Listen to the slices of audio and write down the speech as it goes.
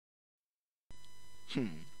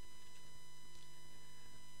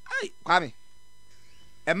Ai, Kwame.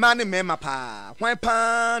 A man in Mema pa, why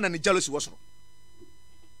pan and the jealousy was.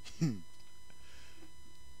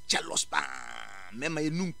 Jealous pa. Mema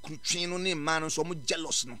you nun crucino name man so much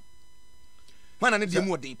jealous no. When I need you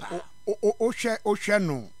more deeper. O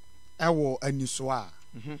no. Ewo aniswa.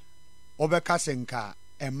 Obeka senka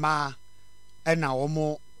ema ena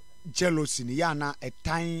omo jealousy ni yana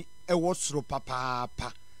etan ewo soro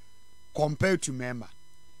papa compared to member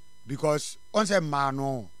because on say man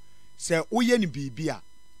no say oye ni bibia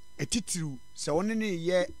etitiru say one ne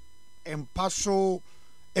ye empaso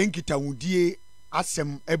enkitawudie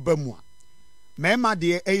asem ebamu a member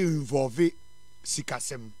de e involve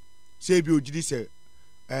sikasem say bi ogidi say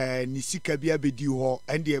ni sika bia bedi ho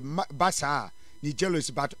ende basa ni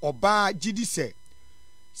jealousy but oba gidi say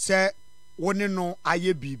wone no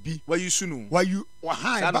aye bibi wa yusu no wa yu wa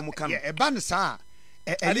ha e ba ne sa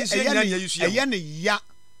e ne ya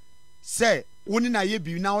say wone na aye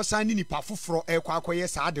bibi na osan ni nipa foforo e kwa akoye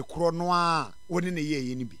sa de kro no a wone ne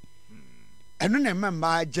ye ni bi eno na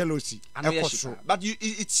memba jealousy e koso but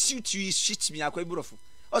it suit you, it shits me akwa burofo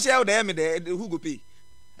o say how dey me the who go pay.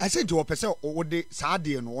 I said to person wo de sa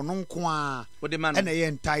de no ono nko a wo de man e na ye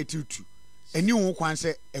entitled to eni wo kwan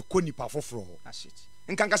say e ko nipa foforo ho shit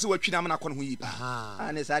nkanka se watwi na ma na kɔ no ho yi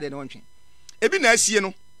pa ne sa de no wontwe ebi na asie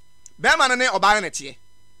no be ma no ne oba na te e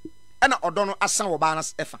na ɔdɔ no asa oba na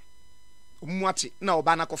efa omu ate na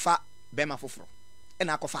oba na kɔfa be ma foforo e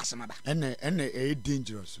na akɔfa asema ba ene e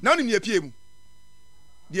dangerous na oni epie mu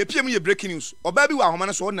de epie mu ye breaking news oba bi wa ahoma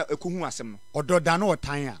no so na ekohu asem no ɔdɔ da no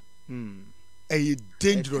ɔtan a e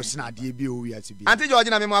dangerous na de bi o wi ase bi Auntie George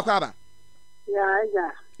na me mo akwa ba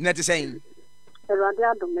ya na te sɛn Erade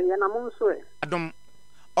adom me na mo nso e adom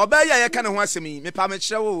oba ya ye ka ne ho asem yi me pa me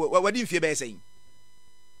kyerɛ wo wadi mfie bɛɛ sɛn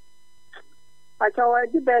acha wa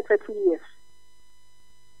di be 30 years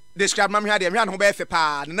describe mam hwa de hwa ne ho bɛɛ fe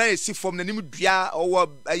pa na esi fom na nim dua ɔwɔ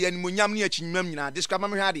animonyam ne akyinwam nyina describe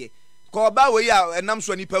mam hwa de ko oba we ya enam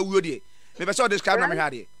so nipa wuo de me pɛ sɛ describe mam hwa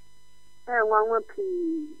de nwanwa pi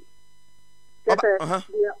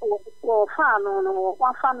o fa no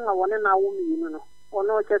wa fa no wona na wo mi no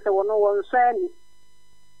ono chese wono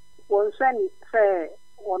wonsani se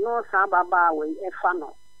wono sa baba we e fa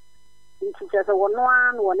no nti chese wono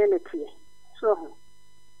an wona ne tie so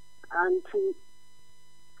anti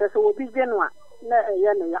chese obi genwa na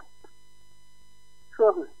eye ne ya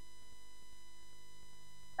so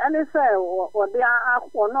ani se o de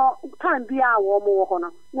wono time bia wo mo ho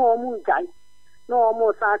no na o mu jai no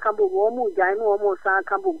mo sa kambo wo mu jai no mo sa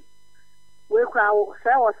kambo we kra wo se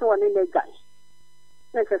wo se woni ne jai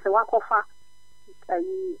na se wakofa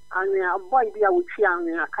ayi anwa boy bia wo twi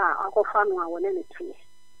anwa ka akofa no a woni ne twi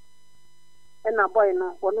e na boy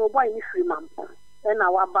no wono boy ni free mampo e na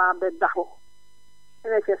wa ba be da ho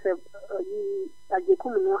e se ayi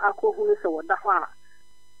ajekum no akohu no se wo da ho a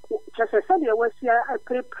se de wasia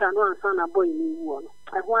prepare no ansa na boy ni wo no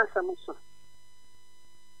ho asam so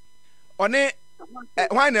one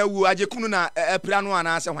hwan na wu ajekum na apira no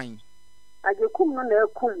ana ase hwan ajekum no na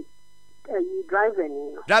akum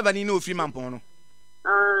driver ni no free man pon no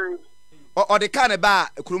o de ka ne ba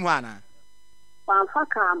kurum ha na pan fa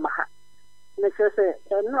ka ma ne se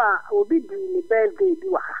eno a obi di ni birthday bi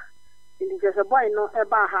wa ha ndi se boy no e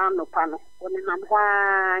ba ha no pa no oni nam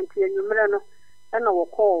hwa nti enwumre no e na wo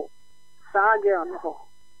call sa girl no ho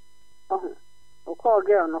o call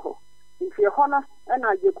girl no ho nti ho no e na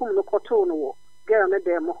ajekum no koto no wo girl ne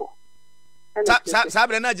dem ho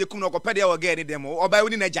sabre na ajekum no kopede ya wo girl ne dem oba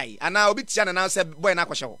woni na jai ana obi tia na se boy na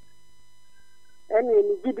akohye ho ene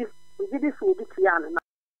ni gidi fu obi tia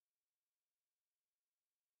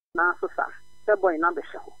na so sa se boy na be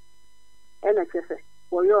hye ho ene chese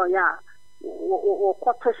wo yo ya wo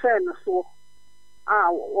koto hye no so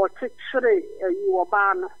wo chichire yi wo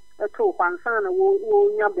ba no eto kwansa na wo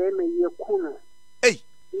nya be me ye ku no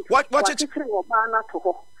what chichire wo ba na to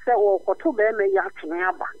ho se wo koto be me ya twene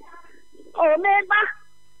aba o meba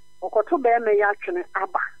okoto be me ya twene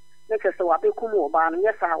aba ne kese wa be kum wo ba no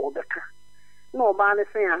yesa wo beka no ba ne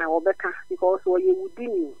sen ana wo beka because wo ye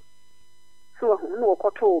wudini so no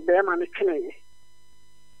okoto be ma ne twene ye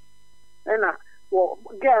ena wo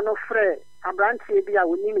girl no frɛ abrantie bi a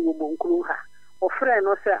woni ni wo bonkuru ha o frɛ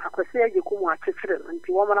no sɛ akwese ajekum a chichire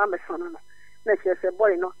nti wo mara mesono no na kese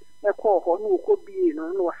boy no e call ho no ko bie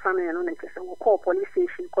no no wasane no ne kese wo call police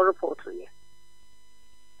station ko report ye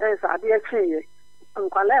sa ade akye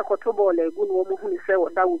nkwala ekoto ball egu no mo huni se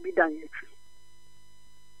woda wo bi dan akyi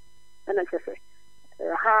ena kese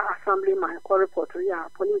ha assembly man ko report ya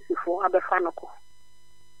police for abefa no ko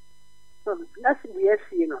that's the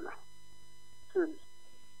SC no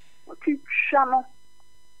o tishano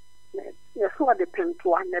Yes, what the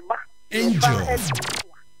pentua neba. Angel.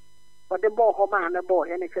 What the ball home and the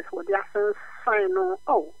boy, and it's just what the essence sign on.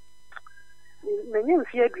 Oh, many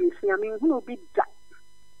of you agree. I mean, who will be that?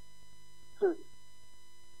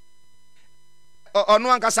 Ono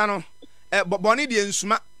ankasa no bɔne de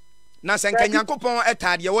nsuma na sɛ nka Nyankopɔn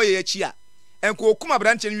etade wo ye achi a enko okuma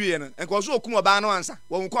branche nwie no enko so okuma ba no ansa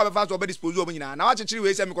wo nko abefa so dispose obo nyina na wakyekere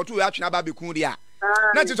we sɛ mekoto we atwena ba beku de a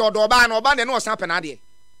na tete odo ba na oba de na osan pena de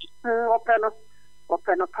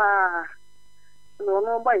openo pa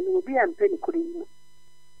no ba ni obi ampe ni kuri ni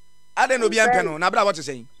ade no obi ampe no na bra what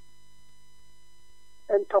say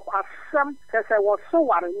ntokwasam sɛ wɔ so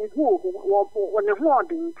ware ni wɔ ne ho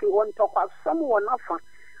ɔden nti wɔ ntokwasam wɔ nafa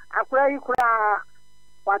akora yi kora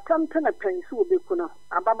watam tena pensi obeku no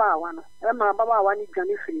ababaawa no ɛma ababaawa ni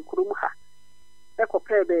dwane firi kurom ha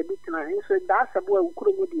ɛkɔpɛ baabi tena nso da asɛbo a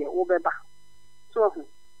kurom deɛ wobɛba so ho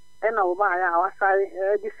ɛna wo ba ya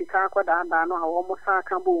awasare di sika akɔda da no a wɔ mo sa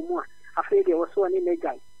aka bo mu a afei deɛ wɔ so ne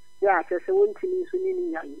megyae ya kyerɛ sɛ wɔntimi nso ni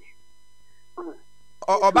ni nyaye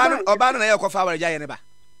Oba no na ye kofa aware jaye ne ba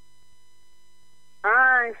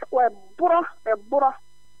eboro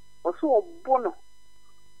oso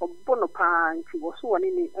obono pa nti oso woni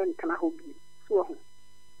ni entana ho bi so ho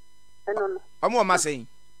eno no omo ma sen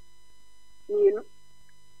ni no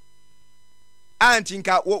anti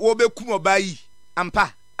nka wo bekum oba yi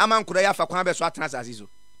ampa amankura ya fa kwan be so atena asase so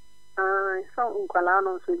so nkwala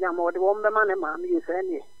no so jam wo de wo mbema ne ma mi yese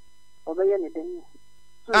ne obeye ne den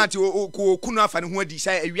anti ko kunu afa ne ho adi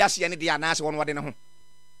sai awiase ne de anaase won wode ne ho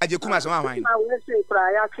aje kuma so ahwan na wo se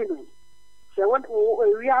kura ya chini se wo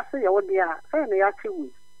awiase ya wo de a sai ne ya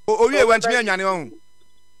chiwi o wie wantimi anwane ho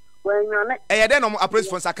wanwane eye de no appraise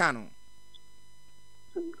for saka no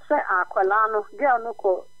se akwala no girl no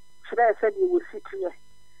ko kire se di wo sitie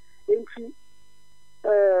enti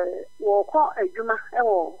wo ko adwuma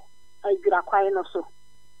wo adwira kwai no so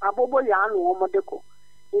abobo ya no wo modeko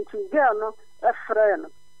enti girl no efre no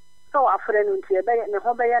so afre no nti ebe ne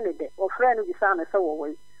ho be ya ne de ofre no bisa na se wo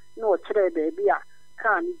we na o kire baabi a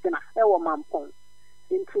kan gina wo mampon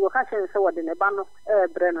enti wo ka chen se wo de ne ba no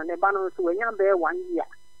ebre no ne ba no so wanya be 1 year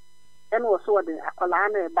ene wo so wo de akola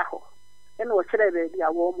na e ba ho ene wo kire baabi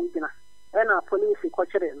a wo mu gina ena police ko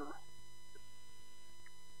kire no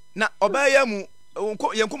na obaya mu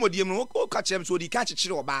yenkomodie mu ko ka kire so di ka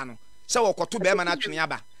kire oba no se wo koto be ma na twene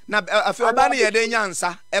aba na afi oba no ye de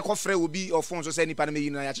nyansa e ko frɛ obi ofon so se nipa na meyi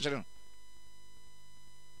no ya kire no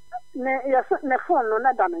ne phone no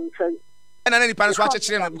na da na nkyɛn na nipa no so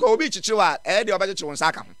akyekyere no because obi kyekyere wa de oba kyekyere won sa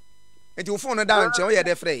aka ho enti wo phone no da nkyɛn wo ye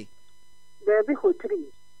de frɛ baby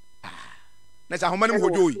hotri na sa homanim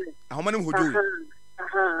hodoi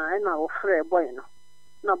ena wo frɛ boy no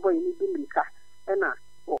na boy ni bilika ena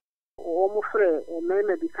wo mo frɛ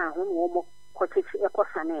meme bi ka ho wo mo kɔkyekyere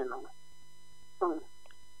ekɔsane no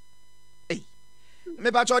me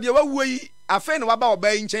ba cho de wawu yi afa ne waba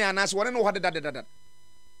oba yi nkyɛn anase wone no ho dada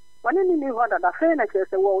wone ni ho dada fe na kyerɛ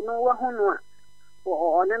sɛ wo no wa ho no a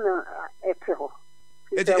one na ete ho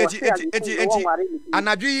eti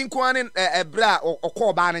anadwo yi nko ane ebra okɔ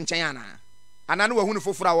oba ne nkyɛn ana no wahu no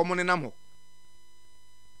foforo a wo mo ne nam ho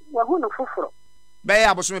wahu no foforo bɛyɛ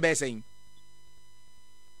aboso me bɛyɛ sɛn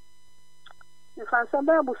nfansa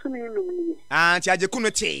bɛyɛ aboso me num ni nti agyeku no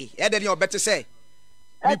tee ɛde ne obɛte sɛ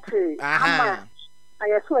ama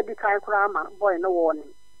ayeso adi kai kura ama boy no wo ne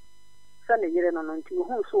sɛ ne yere no nti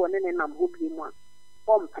hu so ne ne nam ho bi mu a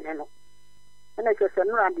bompene no ene kyerɛ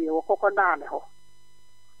no rade wo kokɔ daa ne ho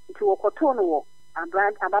nti wo kɔto no wo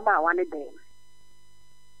ababa wa ne dem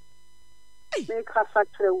me ka sa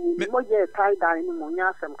kyerɛ wu mo je tai dan no mo nya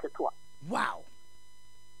asɛm ketewa wow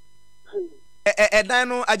dan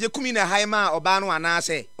no agyekumi na hai ma oba no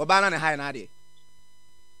anase oba na ne hai na ade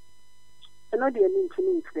eno de ni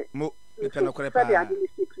ntini mo pepeno kore pa sɛ de ade ni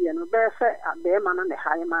sitie no bɛ sɛ abe ma no ne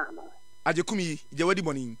hai ma no agyekumi je wadi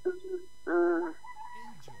boni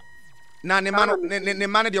na ne ma no ne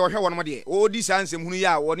ma no de ohwe wono de o di sansem hunu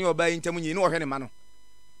ya wo ne oba yi ntam nyi ne ohwe ne ma no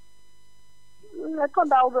ne to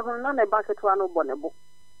da obe hunu na ne ba ketwa no bonebo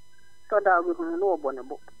to da obe hunu no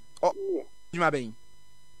bonebo o jima ben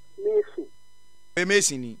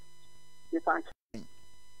Messi ni ye pa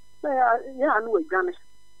ya anu adwane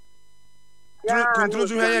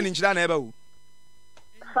tuntun hwe ni nkyira na eba wo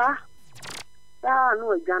sa ya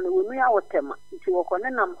anu adwane wo nu ya wotema nti wo kɔ ne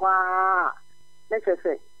nam hɔ a ne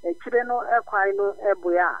kyerɛ ekyire no ekwai no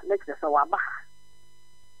eboya ne kyerɛ sɛ waba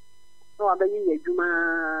no abayi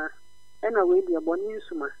adwuma ɛna we di ebɔni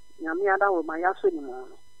nsuma nyame ada wo ma ya so ni mo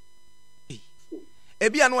no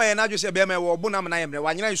ebi anu ye na adwo sɛ be ma wo bo nam na ye mre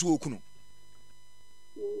wanyina nso oku no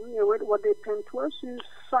what they tend to us is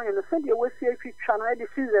sign and said you will see if you try to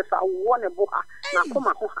see this. I want a boha. Now come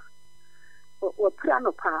on. Or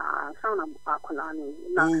piano pa, sound of Akolani.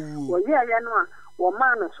 Now, well, yeah, or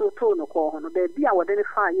man so tone or call on the baby. I would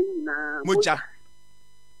identify you now. Muja.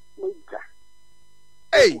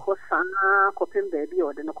 Hey, Hosanna, coping baby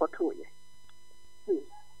or the Nokotoye.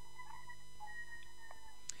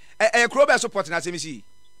 A crowbar supporting as MC.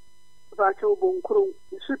 Vato Bunkru,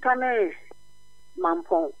 Sutane,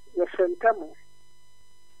 Mampon, Yashentamo.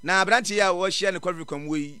 Now, Brantia was she and the Corvicum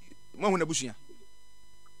we won't bushia.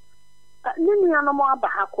 Nini anamo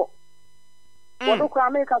abahako. Wodo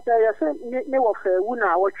kwa make us say ne wo fa wu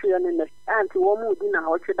na wo twe ne ne anti wo mu di na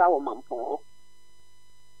wo twe da wo mampon.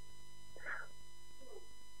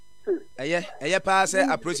 Eye pa say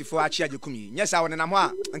approach for achi agekumi. Nyesa won na mo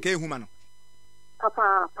a nka ehuma no.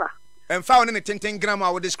 Papa. Emfa won ne 10 gram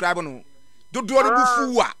a wo describe no. Dodo no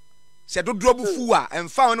bufu a. Se dodo bufu a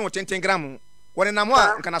emfa won ne 10 gram. Won na mo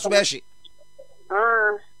a nka na so be hye.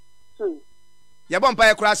 Yabon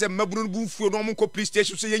pa ekura se mabunu bufuo no mo ko police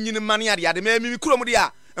station so yenyine mane ade me mi kuro mu de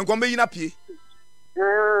a enko me yina pie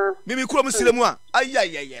mi kuro mu silemu a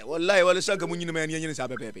ayayaya wallahi wala sanga mu nyine mane yenyine sa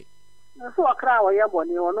bebebe so akra wa yabo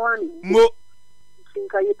ni ono ani mo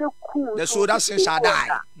sinka yebe ku the soda sin sha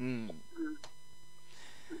die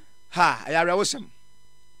ha ayara wosem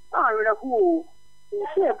rera hu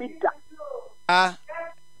shi ebida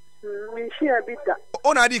mi shi ebida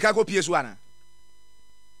ona di ka ko pie so ana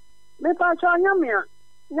me pa cho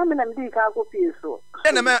nyame na ndi ka ko pie so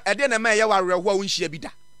ede na me ye warere ho a wonhia bi da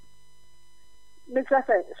me se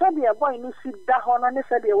de boy ni si da ho no ne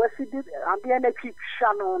se de wasi di ade na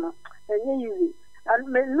twitwa no enye yizi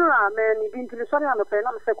me no a me ni bi ntiri so na no pe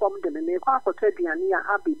na me se kom de me kwa akoto aduane ya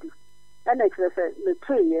abedi ena kire se me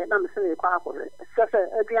treye na me se me kwa akoto se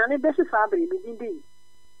aduane be si fa abedi bi di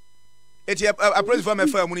eti a praise for me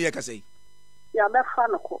fa mu ne ye kasei ya be fa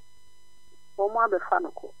no ko o mo be fa no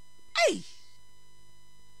ko hey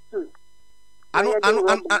anu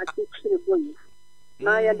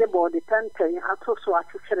na ya de body tantan ato so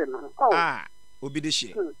akekere no obi de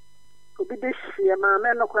hye ma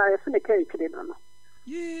me no kra yesi ne kai kire no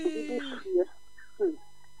obi de hye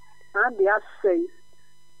dia say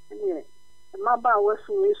ne ma ba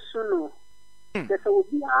wasu no de so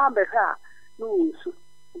obi abeka no wusu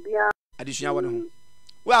obi adisua wona ho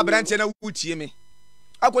wo abrante na wutie me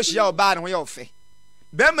akohia oba ne ho ye ofe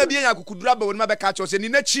be ma bia yakukudura ba woni ma be ka cho se ni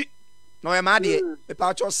nachi no e ma de me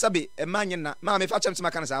pa cho sabe e ma nyina ma me fa chem se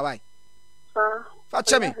maka na sa wai fa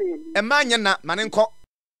cheme e ma nyina ma ne nko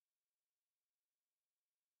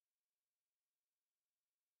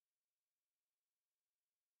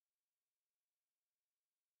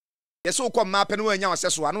yeso ko ma pe no anya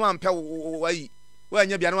oseso anu ampe wai wa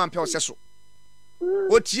anya bia no ampe oseso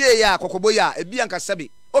otie ya kokobo ya e bia nka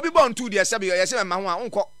sabe obi bon tu de sabe ye se ma ho a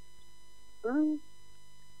nko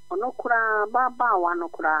ono kura baba wa no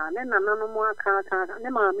kura ne nananom mu aka ne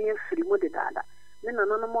ma me afiri mu de dada ne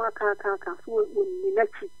nananom mu aka so woni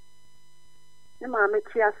nachi ne ma me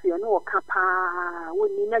ti ase no okapa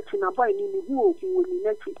woni nachi na boy ni hu oku woni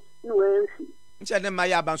nachi no wensi nche ne ma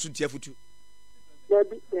ya abanso tia futu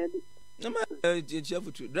debi na ma tia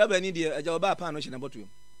futu driver ni de aja oba pa no hye na boto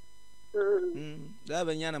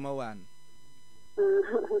driver nya na ma wan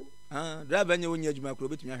driver nya wonya adwuma kro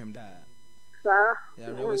betumi ahwem da ya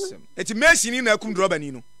rewesem eti Messi ni na akum droba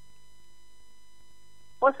ni no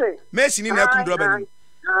ose Messi ni na akum droba ni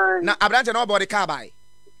na abrante na obodi car bai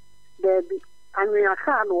debi anwia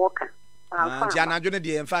car no woka ji anadwo ne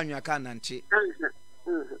de emfa anwia car na nche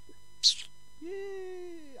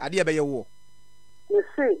ade e be ye wo ne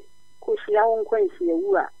se ko hia won kwansi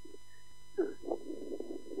ewu a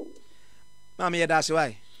mama ye da se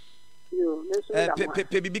wai yo me so da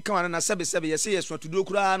pe bibi kan na sebe ye se yeso tudo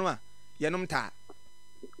kura no a yenum ta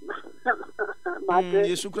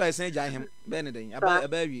yesu kura esen ja hem be ne den aba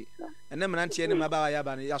wi ene mrantie ne maba ya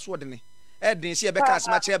ba ne yaso de ne edin se ye be ka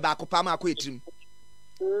asma che ba akopa ma akọ etrim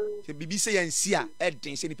se bibi se yansi a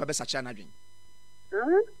edin se nipa be sacha na dwen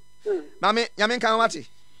mame nyame kan wate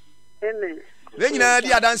amen we nyina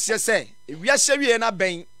di adanse se wiase wie na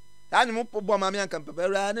ben anyum pobo mame anka papa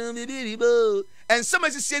ra na mi biribo ensem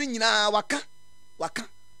asisi ni nyina waka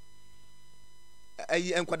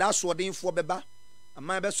ayi enkwada so odenfo beba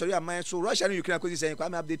aman be sori aman so Russia and Ukraine kozi say kwa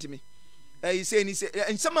me update me ayi say ni say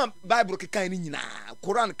ensema Bible kekan ni nyina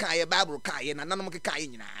Quran kan ye Bible kan ye na nanom kekan ye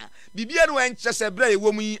nyina bibia no enche se bra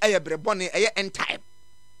ewo mu aye bre bone aye end time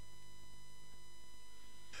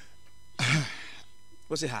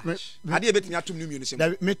what's it hash ade e betimi atum no mu ni sem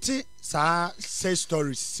meti sa say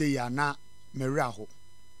stories say ya na meri aho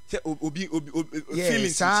obi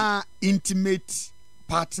feelings sa intimate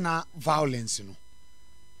partner violence no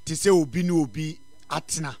te sɛ obi ne obi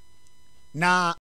atena na